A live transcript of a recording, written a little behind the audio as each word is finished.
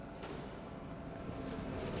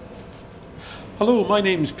Hello, my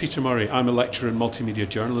name's Peter Murray. I'm a lecturer in multimedia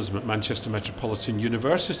journalism at Manchester Metropolitan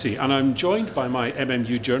University, and I'm joined by my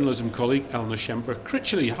MMU journalism colleague Eleanor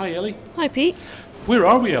Schember-Critchley. Hi, Ellie. Hi, Pete. Where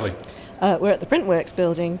are we, Ellie? We're at the Printworks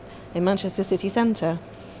building in Manchester city centre.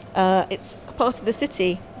 It's a part of the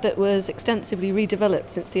city that was extensively redeveloped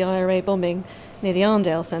since the IRA bombing near the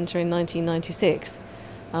Arndale Centre in 1996.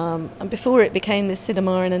 And before it became the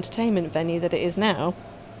cinema and entertainment venue that it is now,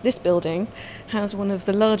 this building has one of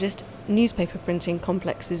the largest newspaper printing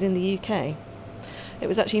complexes in the UK. It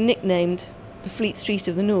was actually nicknamed the Fleet Street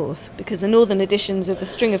of the North because the northern editions of the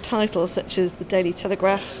string of titles such as the Daily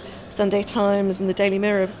Telegraph, Sunday Times and the Daily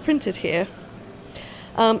Mirror were printed here.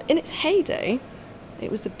 In its heyday, it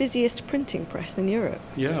was the busiest printing press in Europe.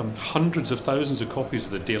 Yeah, hundreds of thousands of copies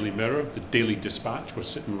of the Daily Mirror, the Daily Dispatch, were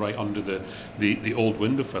sitting right under the old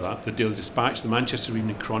window for that. The Daily Dispatch, the Manchester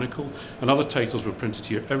Evening Chronicle, and other titles were printed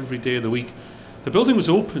here every day of the week. The building was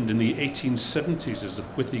opened in the 1870s as the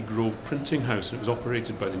Withy Grove Printing House, and it was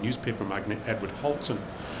operated by the newspaper magnate Edward Halton.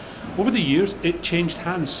 Over the years, it changed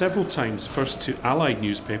hands several times, first to Allied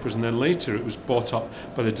newspapers, and then later it was bought up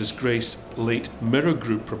by the disgraced late Mirror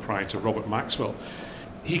Group proprietor Robert Maxwell.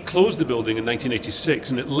 He closed the building in 1986,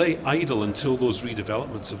 and it lay idle until those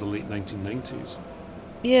redevelopments of the late 1990s.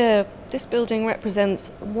 Yeah, this building represents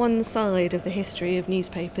one side of the history of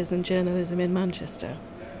newspapers and journalism in Manchester.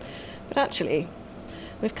 But actually,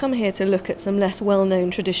 we've come here to look at some less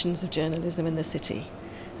well-known traditions of journalism in the city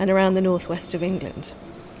and around the northwest of England.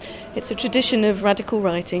 It's a tradition of radical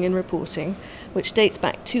writing and reporting which dates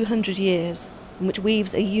back 200 years and which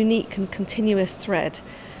weaves a unique and continuous thread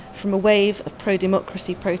from a wave of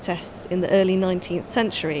pro-democracy protests in the early 19th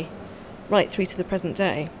century right through to the present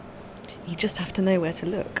day. You just have to know where to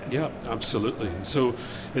look. Yeah, absolutely. So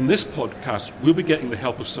in this podcast, we'll be getting the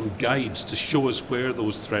help of some guides to show us where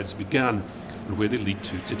those threads began and where they lead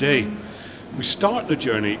to today. We start the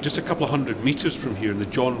journey just a couple of hundred metres from here in the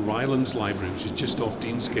John Rylands Library, which is just off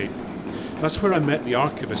Deansgate. That's where I met the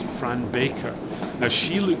archivist Fran Baker. Now,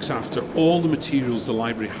 she looks after all the materials the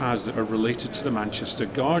library has that are related to the Manchester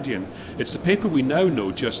Guardian. It's the paper we now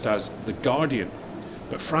know just as The Guardian.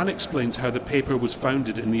 But Fran explains how the paper was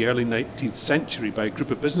founded in the early 19th century by a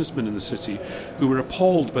group of businessmen in the city who were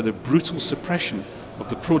appalled by the brutal suppression of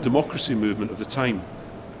the pro-democracy movement of the time.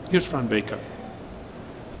 Here's Fran Baker.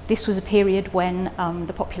 This was a period when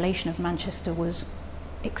the population of Manchester was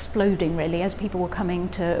exploding, really, as people were coming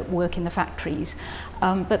to work in the factories.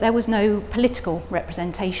 But there was no political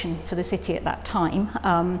representation for the city at that time.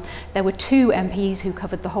 There were two MPs who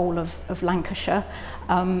covered the whole of Lancashire.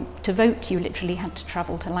 To vote, you literally had to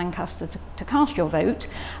travel to Lancaster to cast your vote.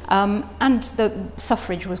 And the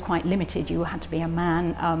suffrage was quite limited. You had to be a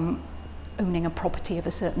man owning a property of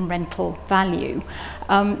a certain rental value.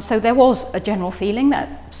 So there was a general feeling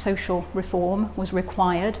that social reform was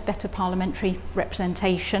required, better parliamentary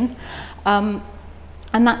representation. And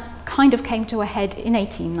that kind of came to a head in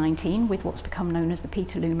 1819 with what's become known as the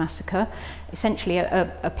Peterloo Massacre, essentially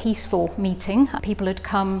a peaceful meeting. People had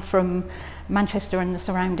come from Manchester and the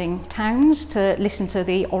surrounding towns to listen to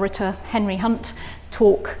the orator Henry Hunt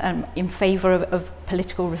talk in favour of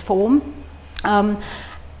political reform.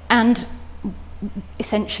 And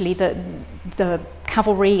essentially the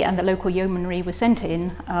cavalry and the local yeomanry were sent in,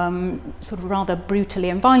 sort of rather brutally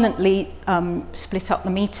and violently, split up the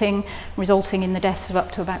meeting, resulting in the deaths of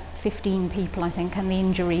up to about 15 people, I think, and the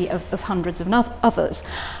injury of hundreds of others.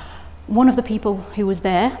 One of the people who was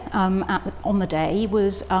there on the day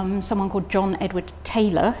was someone called John Edward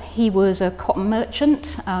Taylor. He was a cotton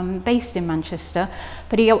merchant based in Manchester,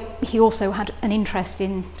 but he also had an interest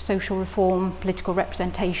in social reform, political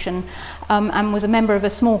representation, and was a member of a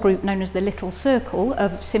small group known as the Little Circle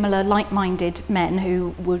of similar like-minded men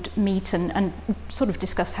who would meet and sort of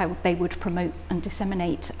discuss how they would promote and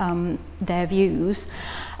disseminate their views.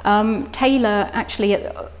 Taylor actually,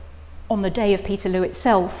 on the day of Peterloo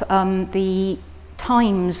itself, the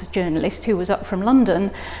Times journalist who was up from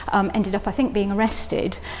London ended up, I think, being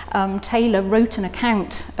arrested. Taylor wrote an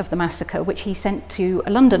account of the massacre, which he sent to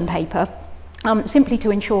a London paper, simply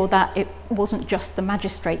to ensure that it wasn't just the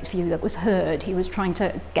magistrate's view that was heard. He was trying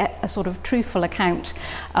to get a sort of truthful account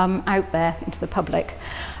out there into the public.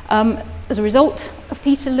 As a result of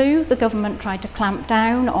Peterloo, the government tried to clamp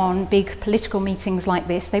down on big political meetings like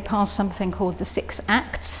this. They passed something called the Six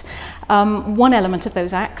Acts. One element of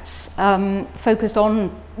those acts focused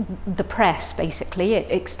on the press, basically.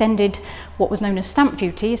 It extended what was known as stamp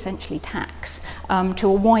duty, essentially tax, to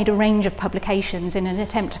a wider range of publications in an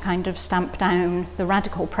attempt to kind of stamp down the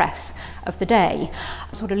radical press of the day.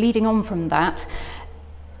 Sort of leading on from that,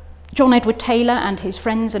 John Edward Taylor and his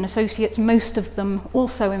friends and associates, most of them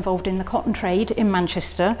also involved in the cotton trade in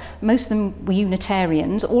Manchester. Most of them were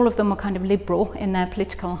Unitarians. All of them were kind of liberal in their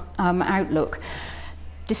political outlook.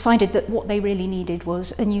 Decided that what they really needed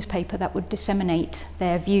was a newspaper that would disseminate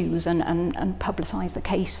their views and publicise the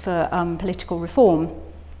case for political reform.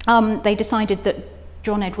 They decided that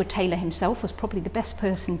John Edward Taylor himself was probably the best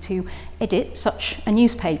person to edit such a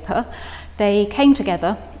newspaper. They came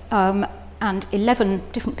together and 11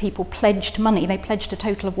 different people pledged money. They pledged a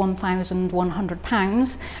total of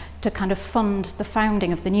 £1,100 to kind of fund the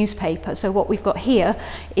founding of the newspaper. So what we've got here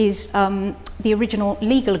is the original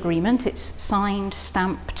legal agreement. It's signed,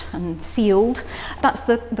 stamped and sealed. That's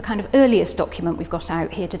the kind of earliest document we've got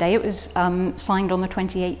out here today. It was signed on the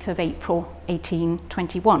 28th of April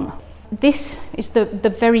 1821. This is the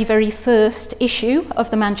very, very first issue of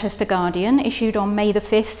the Manchester Guardian, issued on May the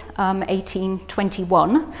 5th,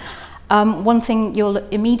 1821. One thing you'll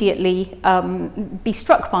immediately be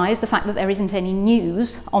struck by is the fact that there isn't any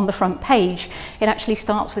news on the front page. It actually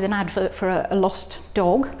starts with an advert for a lost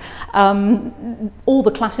dog. All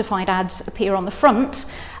the classified ads appear on the front.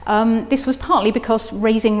 This was partly because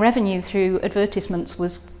raising revenue through advertisements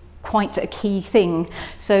was quite a key thing.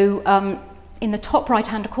 So in the top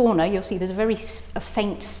right-hand corner, you'll see there's a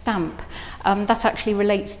faint stamp. That actually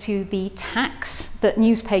relates to the tax that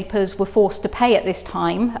newspapers were forced to pay at this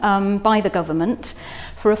time by the government.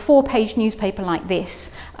 For a 4-page newspaper like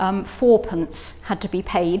this, 4p had to be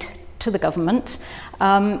paid to the government,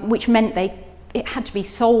 which meant it had to be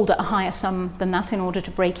sold at a higher sum than that in order to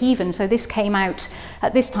break even. So this came out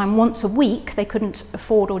at this time once a week. They couldn't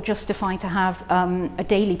afford or justify to have a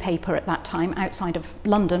daily paper at that time outside of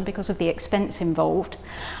London because of the expense involved.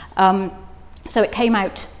 So it came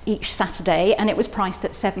out each Saturday and it was priced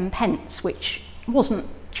at 7p, which wasn't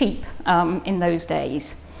cheap in those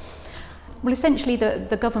days. Well, essentially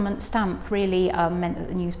the government stamp really meant that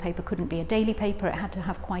the newspaper couldn't be a daily paper. It had to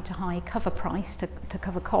have quite a high cover price to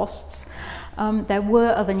cover costs. There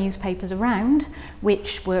were other newspapers around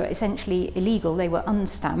which were essentially illegal. They were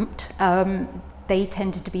unstamped. They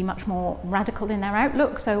tended to be much more radical in their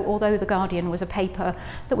outlook. So although the Guardian was a paper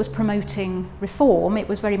that was promoting reform, it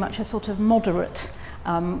was very much a sort of moderate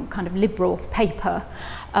kind of liberal paper.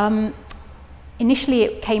 Initially,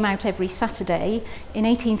 it came out every Saturday. In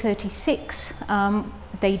 1836,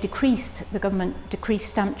 the government decreased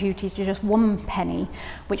stamp duties to just 1p,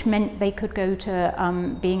 which meant they could go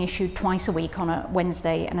to being issued twice a week on a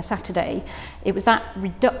Wednesday and a Saturday. It was that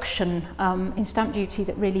reduction in stamp duty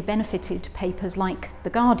that really benefited papers like The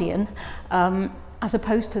Guardian, as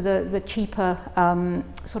opposed to the cheaper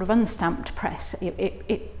sort of unstamped press.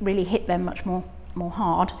 It really hit them much more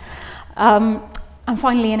hard. And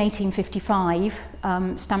finally, in 1855,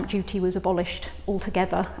 stamp duty was abolished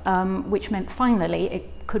altogether, which meant finally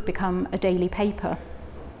it could become a daily paper.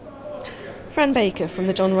 Fran Baker from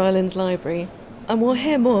the John Rylands Library, and we'll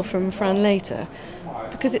hear more from Fran later,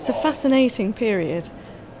 because it's a fascinating period,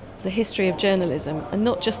 the history of journalism, and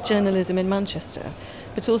not just journalism in Manchester,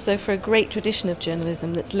 but also for a great tradition of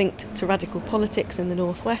journalism that's linked to radical politics in the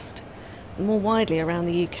Northwest, and more widely around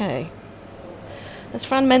the UK. As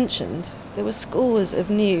Fran mentioned, there were scores of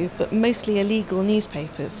new but mostly illegal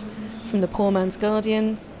newspapers, from the Poor Man's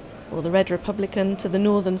Guardian or the Red Republican to the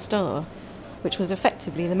Northern Star, which was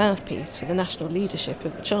effectively the mouthpiece for the national leadership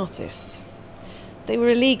of the Chartists. They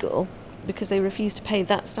were illegal because they refused to pay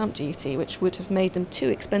that stamp duty, which would have made them too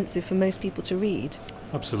expensive for most people to read.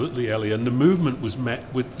 Absolutely, Ellie, and the movement was met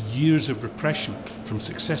with years of repression from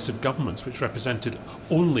successive governments, which represented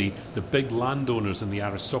only the big landowners and the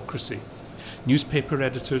aristocracy. Newspaper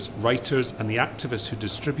editors, writers and the activists who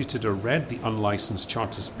distributed or read the unlicensed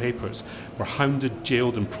Chartist papers were hounded,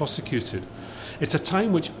 jailed and prosecuted. It's a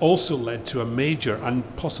time which also led to a major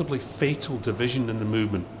and possibly fatal division in the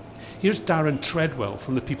movement. Here's Darren Treadwell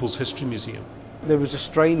from the People's History Museum. There was a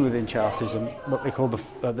strain within Chartism, what they called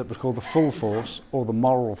that was called the full force or the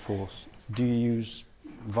moral force. Do you use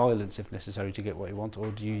violence if necessary to get what you want,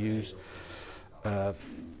 or do you use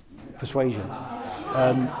persuasion?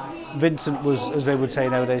 Vincent was, as they would say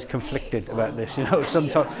nowadays, conflicted about this.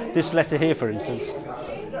 Sometimes this letter here, for instance,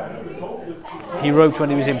 he wrote when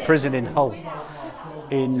he was in prison in Hull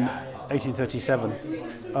in 1837,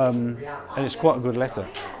 and it's quite a good letter.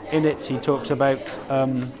 In it, he talks about.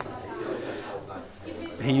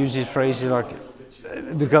 He uses phrases like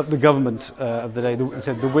the government of the day. He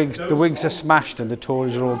said the Whigs are smashed and the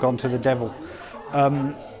Tories are all gone to the devil.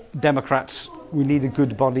 Democrats. We need a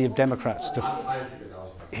good body of Democrats.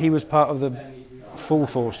 He was part of the full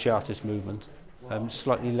force Chartist movement.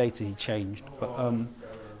 Slightly later he changed, but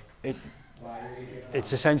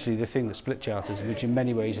it's essentially the thing that split Charters, which in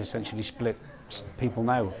many ways essentially split people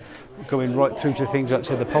now, going right through to things like,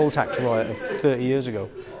 say, the poll tax riot of 30 years ago.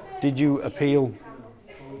 Did you appeal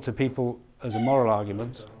to people as a moral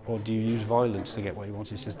argument, or do you use violence to get what you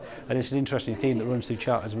want? And it's an interesting theme that runs through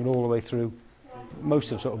Charters, but all the way through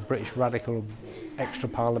most of sort of British radical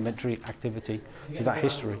extra-parliamentary activity, to that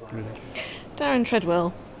history, really. Darren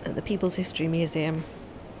Treadwell at the People's History Museum.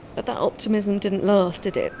 But that optimism didn't last,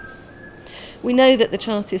 did it? We know that the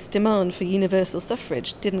Chartists' demand for universal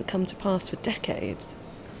suffrage didn't come to pass for decades.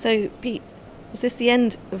 So, Pete, was this the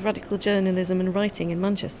end of radical journalism and writing in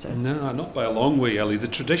Manchester? No, not by a long way, Ellie. The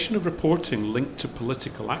tradition of reporting linked to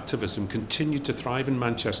political activism continued to thrive in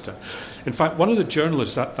Manchester. In fact, one of the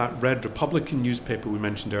journalists at that Red Republican newspaper we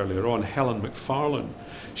mentioned earlier on, Helen Macfarlane,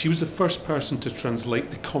 she was the first person to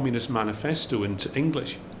translate the Communist Manifesto into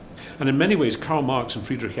English. And in many ways, Karl Marx and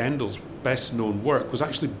Friedrich Engel's best-known work was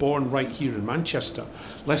actually born right here in Manchester,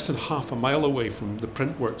 less than half a mile away from the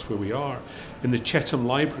printworks where we are, in the Chetham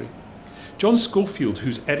Library. John Schofield,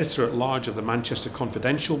 who's editor-at-large of the Manchester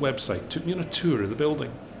Confidential website, took me on a tour of the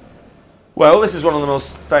building. Well, this is one of the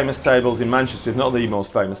most famous tables in Manchester, if not the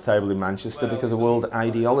most famous table in Manchester, because a world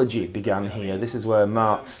ideology began here. This is where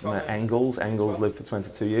Marx met Engels. Engels lived for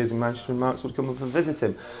 22 years in Manchester, and Marx would come up and visit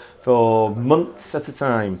him for months at a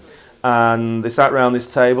time. And they sat around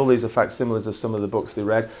this table. These are facsimiles of some of the books they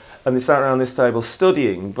read. And they sat around this table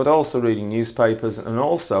studying, but also reading newspapers and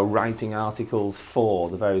also writing articles for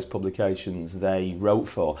the various publications they wrote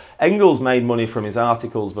for. Engels made money from his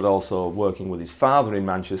articles, but also working with his father in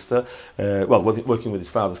Manchester. Working with his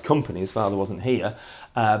father's company. His father wasn't here.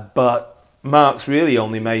 But Marx really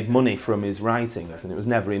only made money from his writings, and it was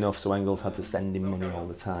never enough, so Engels had to send him money all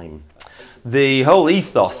the time. The whole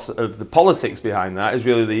ethos of the politics behind that is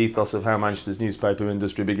really the ethos of how Manchester's newspaper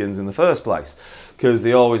industry begins in the first place, because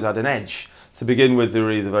they always had an edge. To begin with, they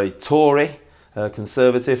were either very Tory,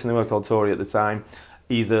 conservative, and they were called Tory at the time,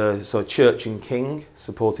 either sort of Church and King,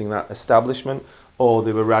 supporting that establishment, or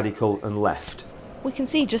they were radical and left. We can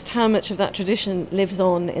see just how much of that tradition lives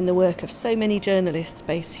on in the work of so many journalists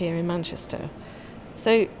based here in Manchester.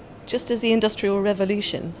 So, just as the Industrial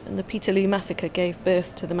Revolution and the Peterloo Massacre gave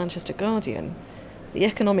birth to the Manchester Guardian, the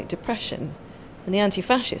economic depression and the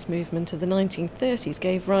anti-fascist movement of the 1930s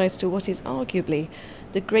gave rise to what is arguably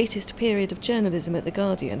the greatest period of journalism at the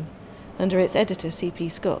Guardian, under its editor C.P.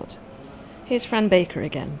 Scott. Here's Fran Baker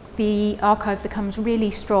again. The archive becomes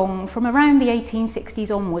really strong from around the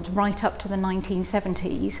 1860s onwards, right up to the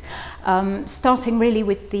 1970s, starting really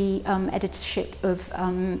with the editorship of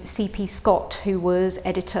C.P. Scott, who was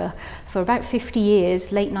editor for about 50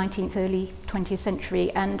 years, late 19th, early 20th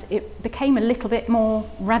century, and it became a little bit more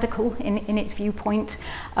radical in its viewpoint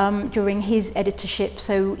during his editorship,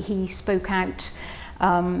 so he spoke out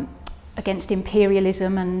against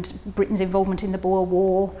imperialism and Britain's involvement in the Boer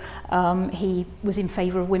War. He was in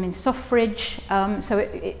favour of women's suffrage. So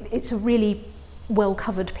it's a really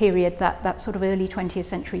well-covered period, that sort of early 20th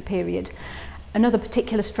century period. Another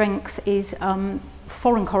particular strength is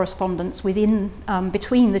foreign correspondence between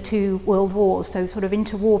the two world wars, so sort of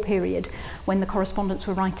interwar period, when the correspondents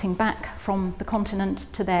were writing back from the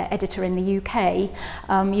continent to their editor in the UK.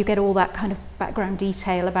 You get all that kind of background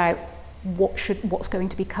detail about what's going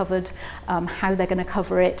to be covered, how they're going to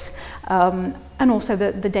cover it, and also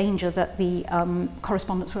the danger that the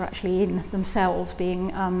correspondents were actually in themselves,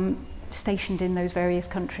 being stationed in those various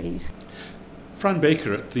countries. Fran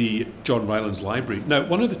Baker at the John Rylands Library. Now,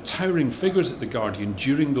 one of the towering figures at The Guardian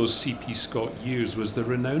during those C.P. Scott years was the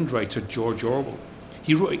renowned writer George Orwell.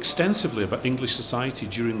 He wrote extensively about English society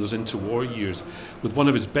during those interwar years, with one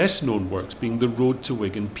of his best-known works being The Road to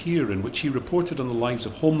Wigan Pier, in which he reported on the lives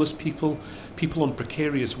of homeless people, people on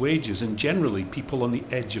precarious wages, and generally people on the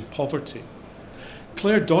edge of poverty.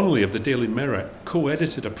 Claire Donnelly of the Daily Mirror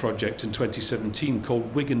co-edited a project in 2017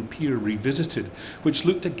 called Wigan Pier Revisited, which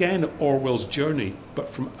looked again at Orwell's journey, but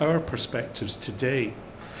from our perspectives today.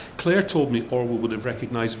 Claire told me Orwell would have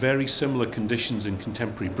recognised very similar conditions in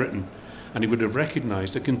contemporary Britain, and he would have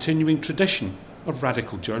recognised a continuing tradition of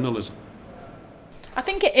radical journalism. I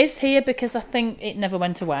think it is here because I think it never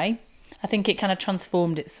went away. I think it kind of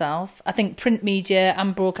transformed itself. I think print media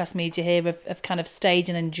and broadcast media here have kind of stayed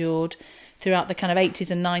and endured throughout the kind of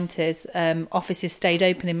 80s and 90s. Offices stayed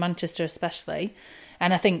open in Manchester especially.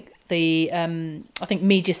 And I think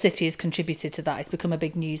Media City has contributed to that. It's become a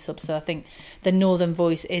big news hub. So I think the Northern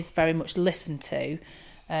Voice is very much listened to.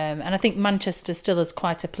 And I think Manchester still is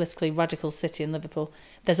quite a politically radical city in Liverpool.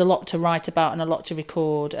 There's a lot to write about and a lot to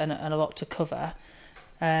record and a lot to cover.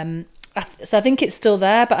 So I think it's still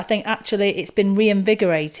there, but I think actually it's been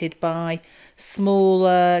reinvigorated by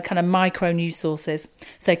smaller kind of micro news sources.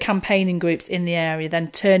 So campaigning groups in the area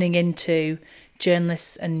then turning into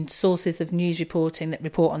journalists and sources of news reporting that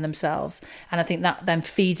report on themselves. And I think that then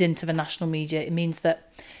feeds into the national media. It means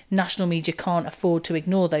that national media can't afford to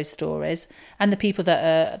ignore those stories and the people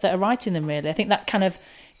that are writing them, really. I think that kind of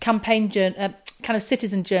kind of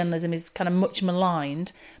citizen journalism is kind of much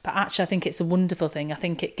maligned, but actually I think it's a wonderful thing. I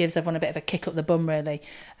think it gives everyone a bit of a kick up the bum, really,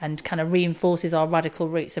 and kind of reinforces our radical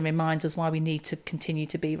roots and reminds us why we need to continue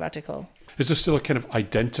to be radical. Is there still a kind of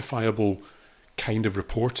identifiable kind of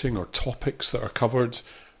reporting or topics that are covered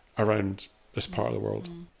around this part of the world?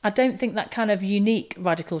 I don't think that kind of unique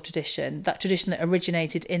radical tradition, that tradition that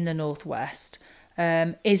originated in the Northwest,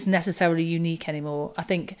 is necessarily unique anymore. I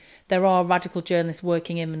think there are radical journalists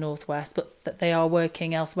working in the Northwest, but that they are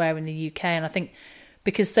working elsewhere in the UK. And I think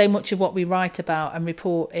because so much of what we write about and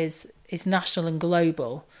report is national and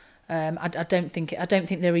global, I don't think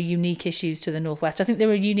there are unique issues to the Northwest. I think there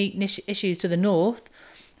are unique issues to the North.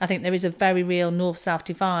 I think there is a very real North-South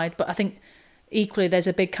divide, but I think equally there's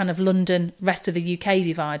a big kind of London, rest of the UK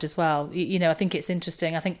divide as well. I think it's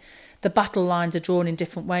interesting. I think the battle lines are drawn in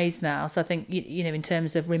different ways now. So I think, in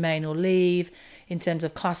terms of remain or leave, in terms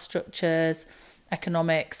of class structures,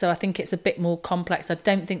 economics. So I think it's a bit more complex. I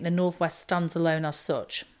don't think the Northwest stands alone as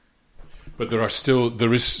such. But there is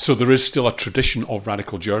still a tradition of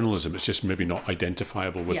radical journalism. It's just maybe not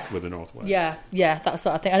identifiable with the Northwest. Yeah, that's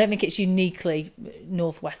what I think. I don't think it's uniquely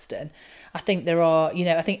Northwestern. I think there are,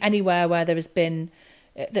 I think anywhere where there has been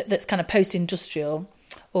that's kind of post-industrial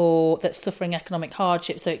or that's suffering economic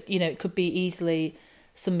hardship. So, it could be easily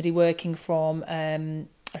somebody working from a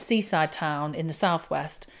seaside town in the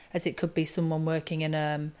southwest, as it could be someone working in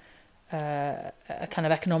a kind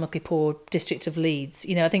of economically poor district of Leeds.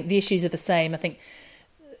 I think the issues are the same. I think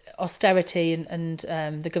austerity and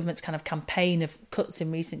the government's kind of campaign of cuts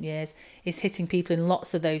in recent years is hitting people in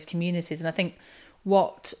lots of those communities. And I think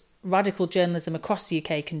what radical journalism across the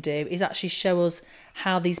UK can do is actually show us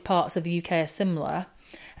how these parts of the UK are similar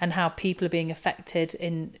and how people are being affected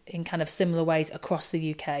in kind of similar ways across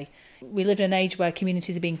the UK. We live in an age where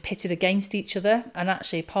communities are being pitted against each other, and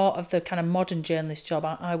actually part of the kind of modern journalist job,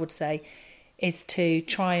 I would say, is to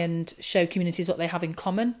try and show communities what they have in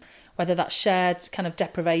common, whether that's shared kind of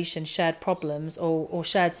deprivation, shared problems, or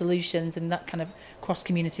shared solutions, and that kind of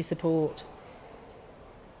cross-community support.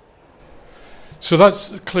 So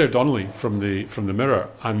that's Claire Donnelly from the Mirror,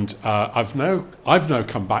 and I've now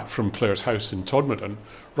come back from Claire's house in Todmorden,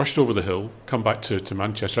 rushed over the hill, come back to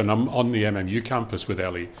Manchester, and I'm on the MMU campus with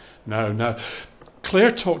Ellie now. Now, Claire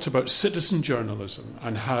talked about citizen journalism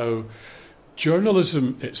and how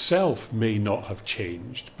journalism itself may not have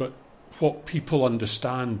changed, but what people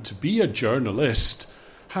understand to be a journalist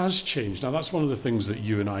has changed. Now, that's one of the things that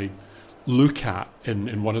you and I look at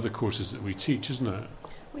in one of the courses that we teach, isn't it?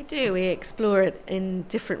 We do. We explore it in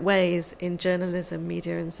different ways in journalism,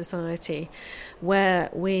 media and society, where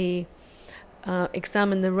we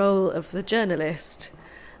examine the role of the journalist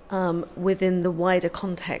within the wider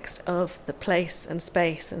context of the place and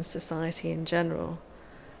space and society in general.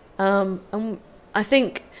 And I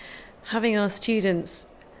think having our students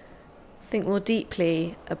think more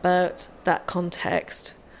deeply about that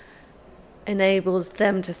context enables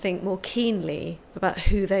them to think more keenly about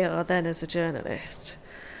who they are then as a journalist.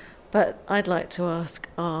 But I'd like to ask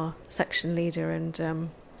our section leader and...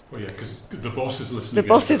 because the boss is listening. The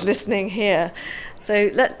boss is listening here. So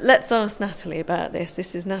let's ask Natalie about this.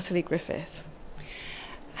 This is Natalie Griffith.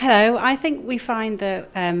 Hello. I think we find that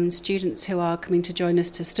students who are coming to join us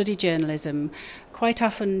to study journalism quite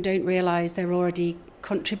often don't realise they're already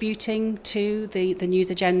contributing to the news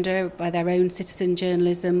agenda by their own citizen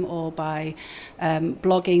journalism or by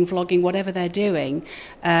blogging, vlogging, whatever they're doing.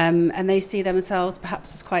 And they see themselves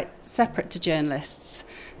perhaps as quite separate to journalists.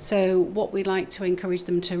 So what we like to encourage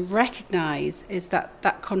them to recognise is that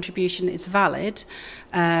that contribution is valid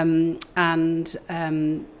and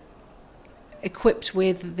equipped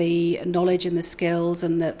with the knowledge and the skills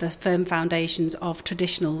and the firm foundations of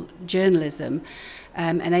traditional journalism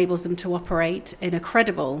enables them to operate in a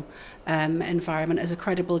credible environment as a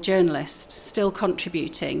credible journalist, still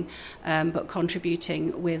contributing, but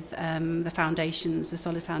contributing with the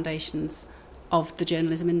solid foundations of the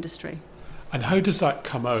journalism industry. And how does that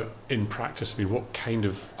come out in practice? I mean, what kind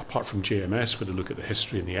of, apart from JMS, where they look at the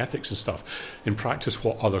history and the ethics and stuff, in practice,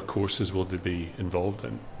 what other courses will they be involved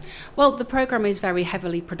in? Well, the programme is very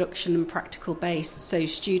heavily production and practical based, so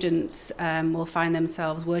students will find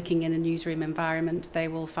themselves working in a newsroom environment. They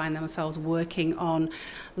will find themselves working on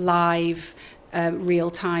live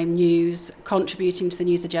real-time news, contributing to the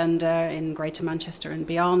news agenda in Greater Manchester and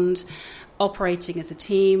beyond, operating as a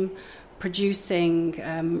team, producing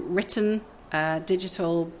written,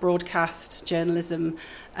 digital, broadcast journalism,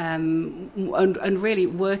 and really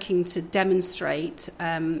working to demonstrate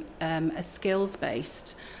a skills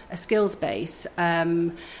base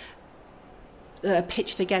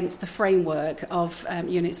pitched against the framework of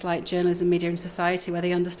units like Journalism, Media and Society, where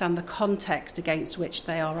they understand the context against which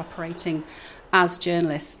they are operating as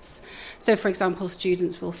journalists. So, for example,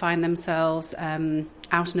 students will find themselves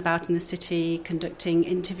out and about in the city, conducting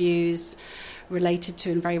interviews related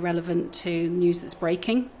to and very relevant to news that's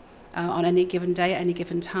breaking on any given day, at any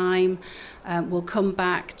given time. We'll come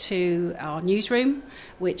back to our newsroom,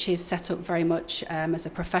 which is set up very much as a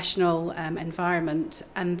professional environment,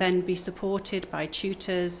 and then be supported by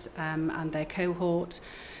tutors and their cohort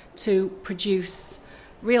to produce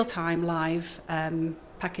real-time live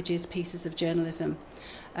packages, pieces of journalism.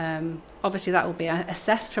 Obviously that will be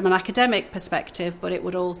assessed from an academic perspective, but it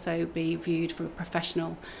would also be viewed from a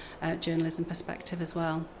professional journalism perspective as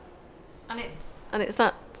well. And it's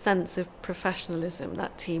that sense of professionalism,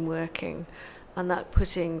 that team working, and that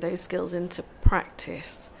putting those skills into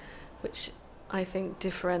practice, which I think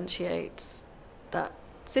differentiates that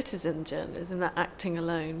citizen journalism, that acting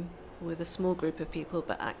alone with a small group of people,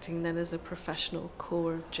 but acting then as a professional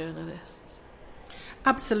core of journalists.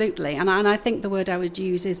 Absolutely, and I think the word I would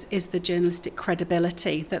use is the journalistic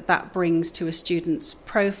credibility that brings to a student's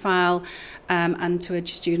profile and to a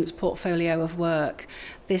student's portfolio of work.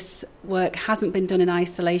 This work hasn't been done in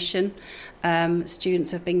isolation.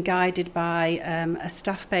 Students have been guided by a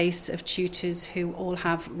staff base of tutors who all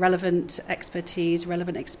have relevant expertise,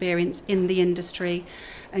 relevant experience in the industry,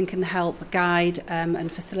 and can help guide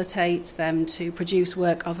and facilitate them to produce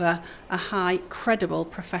work of a high, credible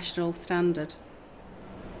professional standard.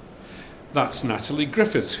 That's Natalie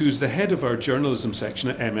Griffiths, who's the head of our journalism section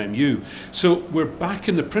at MMU. So we're back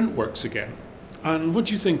in the print works again. And what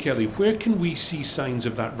do you think, Ellie? Where can we see signs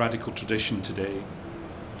of that radical tradition today?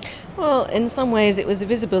 Well, in some ways it was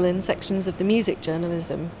visible in sections of the music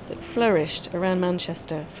journalism that flourished around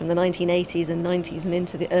Manchester from the 1980s and 90s and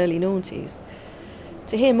into the early noughties.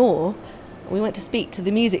 To hear more, we went to speak to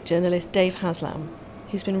the music journalist Dave Haslam,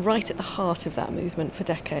 who's been right at the heart of that movement for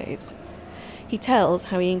decades. He tells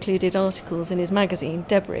how he included articles in his magazine,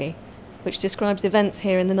 Debris, which describes events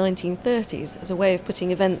here in the 1930s as a way of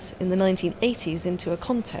putting events in the 1980s into a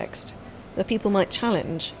context where people might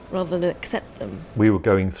challenge rather than accept them. We were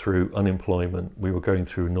going through unemployment, we were going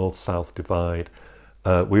through north-south divide.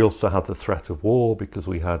 We also had the threat of war because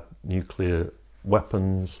we had nuclear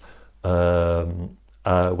weapons. We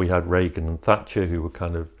had Reagan and Thatcher who were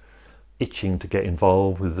kind of itching to get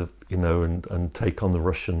involved with the, and take on the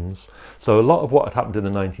Russians. So a lot of what had happened in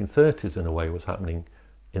the 1930s in a way was happening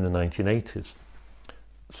in the 1980s.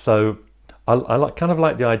 So I kind of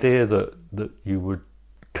like the idea that you would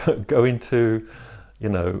go into,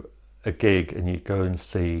 a gig and you go and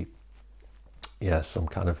see, some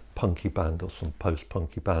kind of punky band or some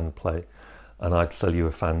post-punky band play, and I'd sell you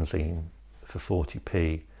a fanzine for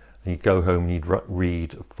 40p, and you'd go home and you'd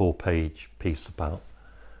read a 4-page piece about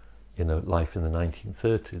life in the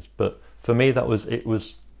 1930s. But for me, it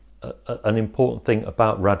was an important thing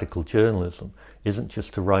about radical journalism isn't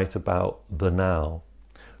just to write about the now,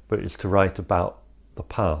 but it's to write about the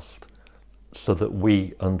past so that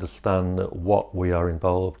we understand that what we are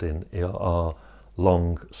involved in are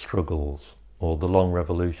long struggles, or the long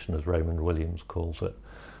revolution, as Raymond Williams calls it.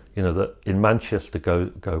 That in Manchester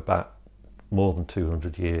go back more than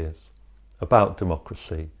 200 years, about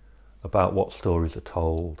democracy, about what stories are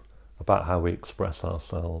told, about how we express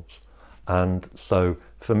ourselves. And so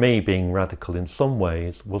for me, being radical in some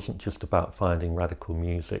ways wasn't just about finding radical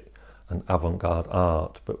music and avant-garde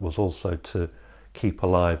art, but was also to keep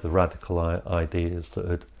alive the radical ideas that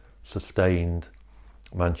had sustained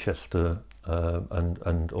Manchester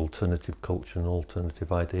and alternative culture and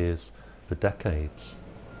alternative ideas for decades.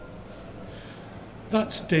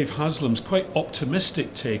 That's Dave Haslam's quite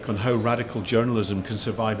optimistic take on how radical journalism can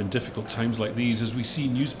survive in difficult times like these, as we see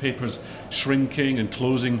newspapers shrinking and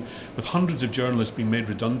closing, with hundreds of journalists being made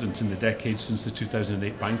redundant in the decades since the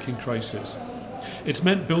 2008 banking crisis. It's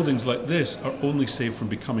meant buildings like this are only saved from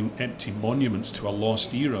becoming empty monuments to a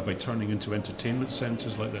lost era by turning into entertainment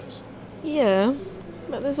centres like this. Yeah,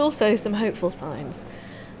 but there's also some hopeful signs.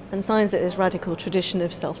 And signs that this radical tradition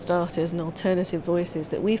of self-starters and alternative voices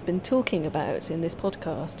that we've been talking about in this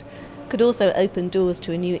podcast could also open doors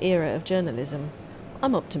to a new era of journalism.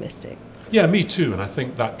 I'm optimistic. Yeah, me too. And I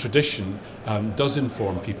think that tradition does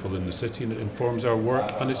inform people in the city, and it informs our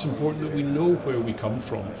work. And it's important that we know where we come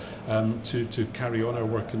from to carry on our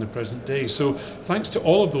work in the present day. So thanks to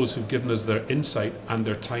all of those who've given us their insight and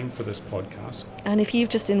their time for this podcast. And if you've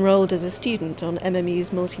just enrolled as a student on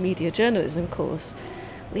MMU's Multimedia Journalism course,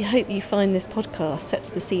 we hope you find this podcast sets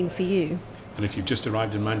the scene for you. And if you've just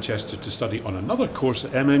arrived in Manchester to study on another course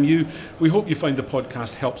at MMU, we hope you find the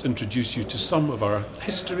podcast helps introduce you to some of our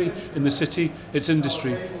history in the city, its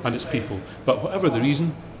industry and its people. But whatever the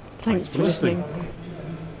reason, thanks for listening.